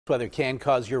Weather can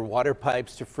cause your water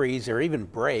pipes to freeze or even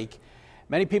break.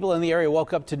 Many people in the area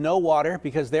woke up to no water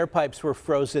because their pipes were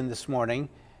frozen this morning.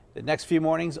 The next few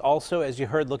mornings also, as you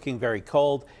heard, looking very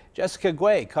cold. Jessica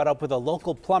Guay caught up with a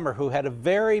local plumber who had a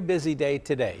very busy day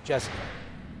today. Jessica.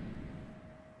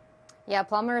 Yeah,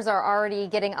 plumbers are already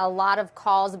getting a lot of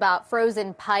calls about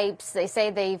frozen pipes. They say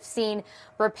they've seen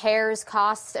repairs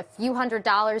cost a few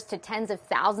 $100s to tens of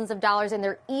thousands of dollars. And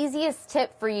their easiest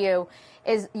tip for you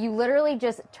is you literally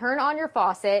just turn on your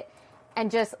faucet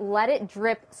and just let it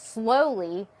drip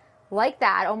slowly like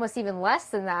that, almost even less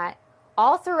than that,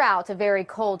 all throughout a very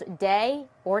cold day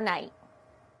or night.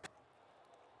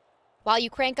 While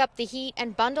you crank up the heat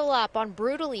and bundle up on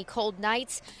brutally cold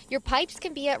nights, your pipes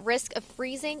can be at risk of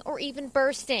freezing or even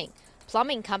bursting.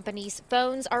 Plumbing companies'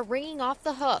 phones are ringing off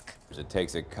the hook. It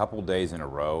takes a couple days in a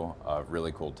row of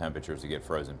really cold temperatures to get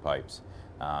frozen pipes.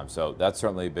 So that's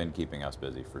certainly been keeping us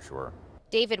busy for sure.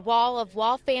 David Wall of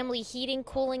Wall Family Heating,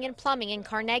 Cooling and Plumbing in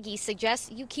Carnegie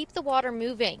suggests you keep the water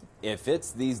moving. If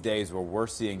it's these days where we're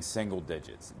seeing single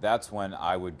digits, that's when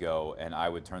I would go and I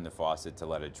would turn the faucet to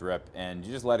let it drip, and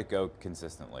you just let it go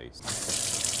consistently.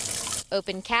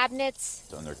 Open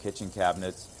cabinets. On their kitchen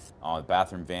cabinets, on the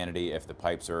bathroom vanity, if the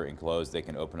pipes are enclosed, they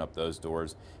can open up those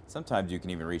doors. Sometimes you can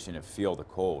even reach in and feel the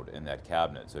cold in that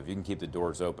cabinet. So if you can keep the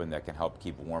doors open, that can help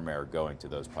keep warm air going to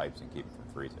those pipes and keep them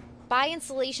from freezing. Buy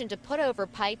insulation to put over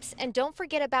pipes, and don't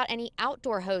forget about any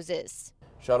outdoor hoses.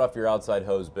 Shut off your outside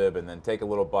hose bib and then take a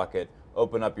little bucket,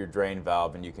 open up your drain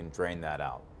valve, and you can drain that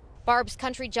out. Barb's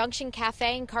Country Junction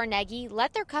Cafe in Carnegie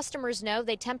let their customers know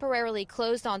they temporarily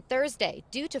closed on Thursday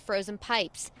due to frozen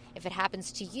pipes. If it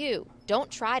happens to you,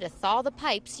 don't try to thaw the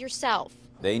pipes yourself.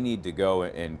 They need to go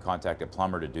and contact a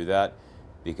plumber to do that,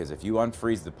 because if you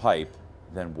unfreeze the pipe,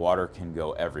 then water can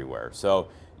go everywhere. So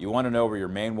you want to know where your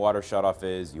main water shutoff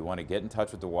is. You want to get in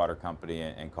touch with the water company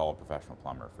and call a professional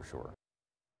plumber for sure.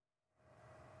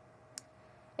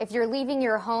 If you're leaving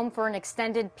your home for an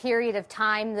extended period of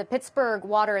time, the Pittsburgh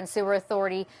Water and Sewer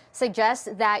Authority suggests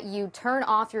that you turn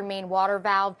off your main water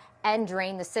valve and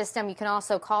drain the system. You can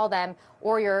also call them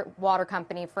or your water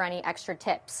company for any extra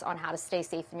tips on how to stay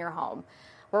safe in your home.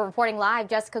 We're reporting live.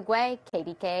 Jessica Guay,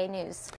 KDKA News.